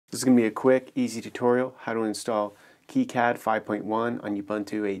This is going to be a quick, easy tutorial how to install KiCad 5.1 on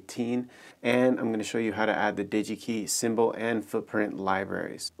Ubuntu 18, and I'm going to show you how to add the DigiKey symbol and footprint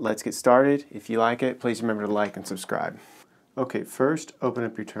libraries. Let's get started. If you like it, please remember to like and subscribe. Okay, first open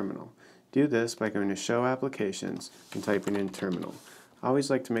up your terminal. Do this by going to Show Applications and typing in Terminal. I always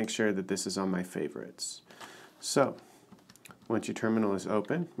like to make sure that this is on my favorites. So, once your terminal is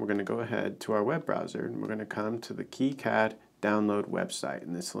open, we're going to go ahead to our web browser and we're going to come to the KiCad download website,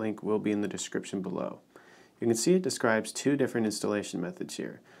 and this link will be in the description below. You can see it describes two different installation methods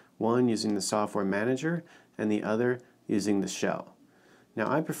here, one using the software manager and the other using the shell.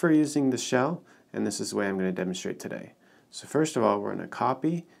 Now I prefer using the shell, and this is the way I'm going to demonstrate today. So first of all, we're going to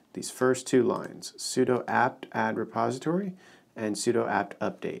copy these first two lines, sudo apt add repository and sudo apt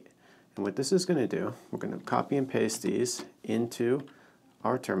update. And what this is going to do, we're going to copy and paste these into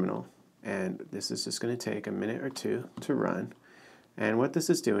our terminal, and this is just going to take a minute or two to run. And what this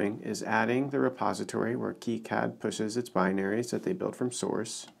is doing is adding the repository where KiCad pushes its binaries that they built from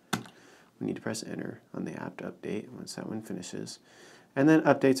source. We need to press enter on the apt update once that one finishes. And then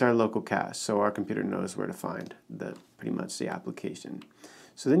updates our local cache so our computer knows where to find pretty much the application.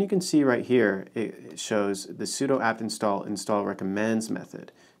 So then you can see right here it shows the sudo apt install recommends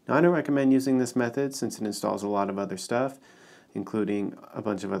method. Now I don't recommend using this method since it installs a lot of other stuff, including a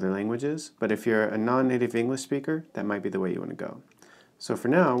bunch of other languages, but if you're a non-native English speaker, that might be the way you want to go. So for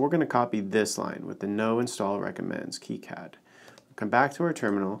now, we're going to copy this line with the no install recommends KiCad. Come back to our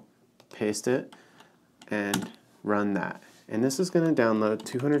terminal, paste it, and run that. And this is going to download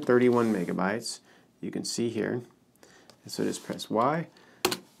 231 megabytes. You can see here. And so just press Y,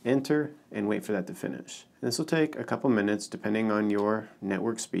 enter, and wait for that to finish. And this will take a couple minutes depending on your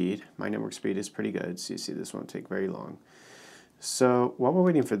network speed. My network speed is pretty good, so you see this won't take very long. So while we're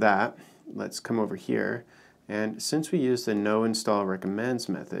waiting for that, let's come over here. And since we use the no install recommends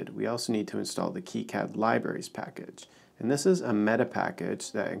method, we also need to install the kicad-libraries package. And this is a meta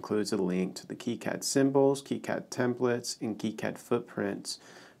package that includes a link to the KiCad symbols, KiCad templates, and KiCad footprints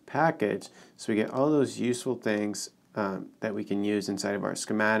package. So we get all those useful things that we can use inside of our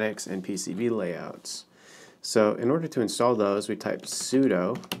schematics and PCB layouts. So in order to install those, we type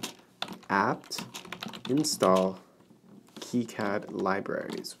sudo apt install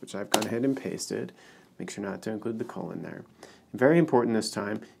kicad-libraries, which I've gone ahead and pasted. Make sure not to include the colon there. Very important this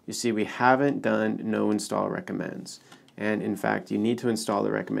time, you see we haven't done no install recommends. And in fact, you need to install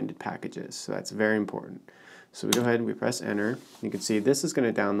the recommended packages, so that's very important. So we go ahead and we press enter. You can see this is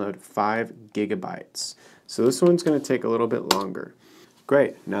going to download 5 gigabytes. So this one's going to take a little bit longer.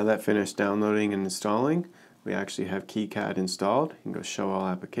 Great, now that finished downloading and installing, we actually have KiCad installed. You can go show all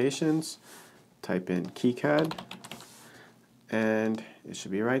applications, type in KiCad, and it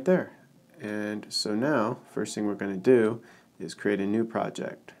should be right there. And so now, first thing we're going to do is create a new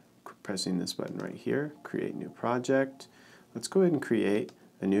project. Pressing this button right here, create new project. Let's go ahead and create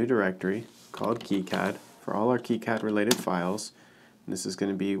a new directory called KiCad for all our KiCad related files. And this is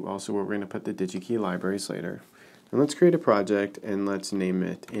going to be also where we're going to put the DigiKey libraries later. And let's create a project and let's name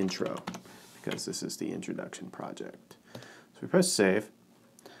it Intro, because this is the introduction project. So we press save,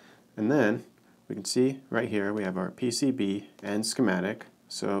 and then we can see right here we have our PCB and schematic.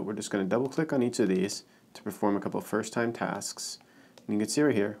 So we're just going to double click on each of these to perform a couple first time tasks. And you can see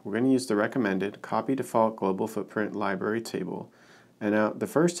right here we're going to use the recommended copy default global footprint library table. And now the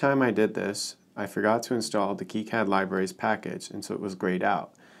first time I did this, I forgot to install the kicad-libraries package, and so it was grayed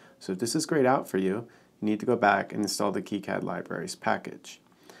out. So if this is grayed out for you, you need to go back and install the kicad-libraries package.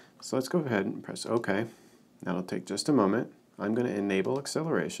 So let's go ahead and press OK. That'll take just a moment. I'm going to enable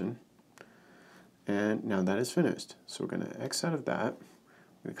acceleration. And now that is finished. So we're going to X out of that.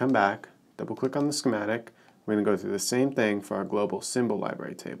 We're going to come back, double click on the schematic. We're going to go through the same thing for our global symbol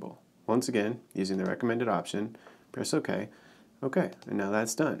library table. Once again, using the recommended option, press OK. OK, and now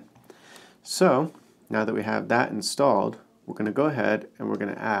that's done. So now that we have that installed, we're going to go ahead and we're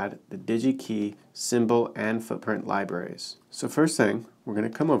going to add the DigiKey symbol and footprint libraries. So first thing, we're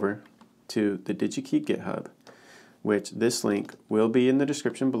going to come over to the DigiKey GitHub, which this link will be in the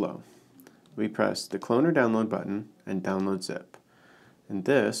description below. We press the clone or download button and download zip. And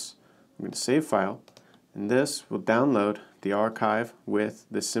this, I'm going to save file, and this will download the archive with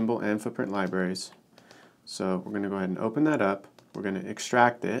the symbol and footprint libraries. So we're going to go ahead and open that up. We're going to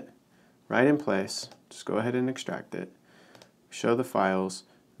extract it right in place. Just go ahead and extract it. Show the files.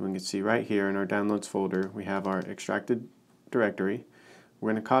 And we can see right here in our downloads folder we have our extracted directory.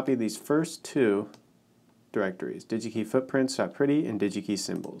 We're going to copy these first two directories, DigiKey footprints.pretty and DigiKey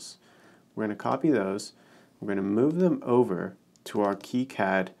symbols. We're going to copy those. We're going to move them over to our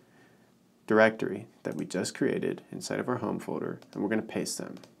KiCad directory that we just created inside of our home folder, and we're going to paste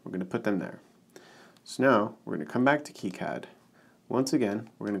them. We're We're going to put them there. So now we're going to come back to KiCad. Once again,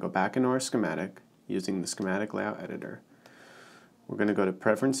 we're going to go back into our schematic using the schematic layout editor. We're going to go to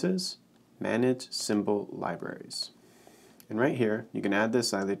Preferences, Manage Symbol Libraries. And right here, you can add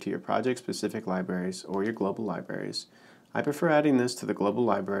this either to your project-specific libraries or your global libraries. I prefer adding this to the global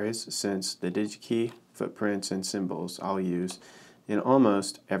libraries since the DigiKey footprints and symbols I'll use in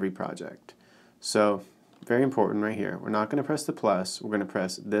almost every project. So, very important right here. We're not going to press the plus, we're going to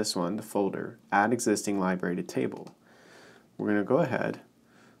press this one, the folder, Add Existing Library to Table. We're going to go ahead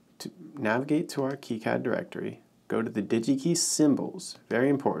to navigate to our KiCad directory, go to the DigiKey symbols, very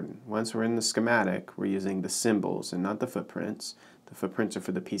important. Once we're in the schematic, we're using the symbols and not the footprints. The footprints are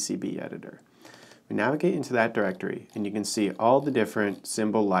for the PCB editor. We navigate into that directory and you can see all the different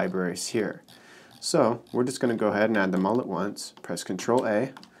symbol libraries here. So we're just going to go ahead and add them all at once. Press Ctrl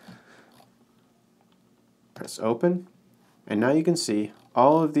A, press Open, and now you can see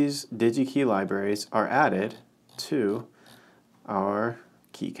all of these DigiKey libraries are added to our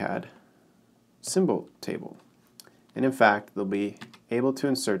KiCad symbol table. And in fact, they'll be able to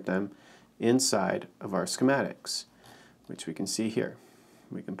insert them inside of our schematics, which we can see here.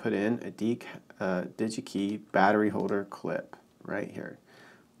 We can put in a DigiKey battery holder clip right here,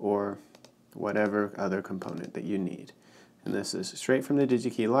 or whatever other component that you need. And this is straight from the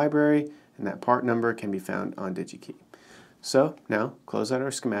DigiKey library, and that part number can be found on DigiKey. So now, close out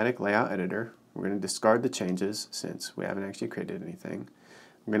our schematic layout editor. We're going to discard the changes since we haven't actually created anything.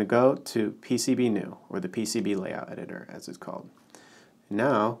 We're going to go to PCB New, or the PCB layout editor as it's called.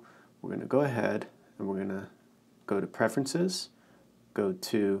 Now we're going to go ahead and we're going to go to Preferences, go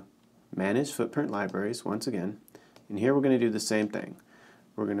to Manage Footprint Libraries once again, and here we're going to do the same thing.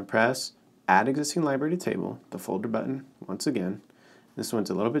 We're going to press Add Existing Library to Table, the folder button once again. This one's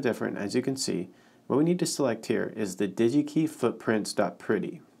a little bit different. As you can see, what we need to select here is the DigiKey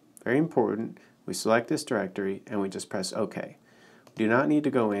footprints.pretty. Very important. We select this directory and we just press OK. Do not need to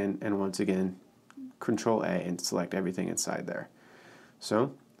go in and once again Control A and select everything inside there.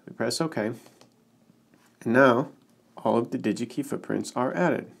 So we press OK, and now all of the DigiKey footprints are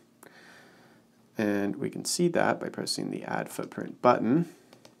added. And we can see that by pressing the Add Footprint button.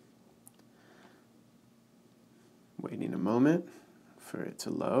 Waiting a moment for it to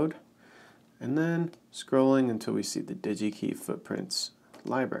load, and then scrolling until we see the DigiKey footprints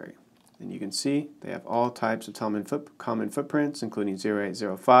library. And you can see they have all types of common footprints, including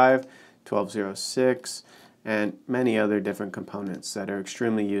 0805, 1206, and many other different components that are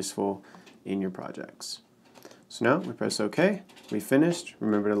extremely useful in your projects. So now we press OK. We finished.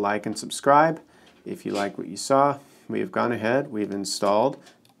 Remember to like and subscribe. If you like what you saw, we have gone ahead, we've installed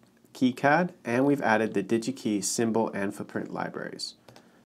KiCad, and we've added the DigiKey symbol and footprint libraries.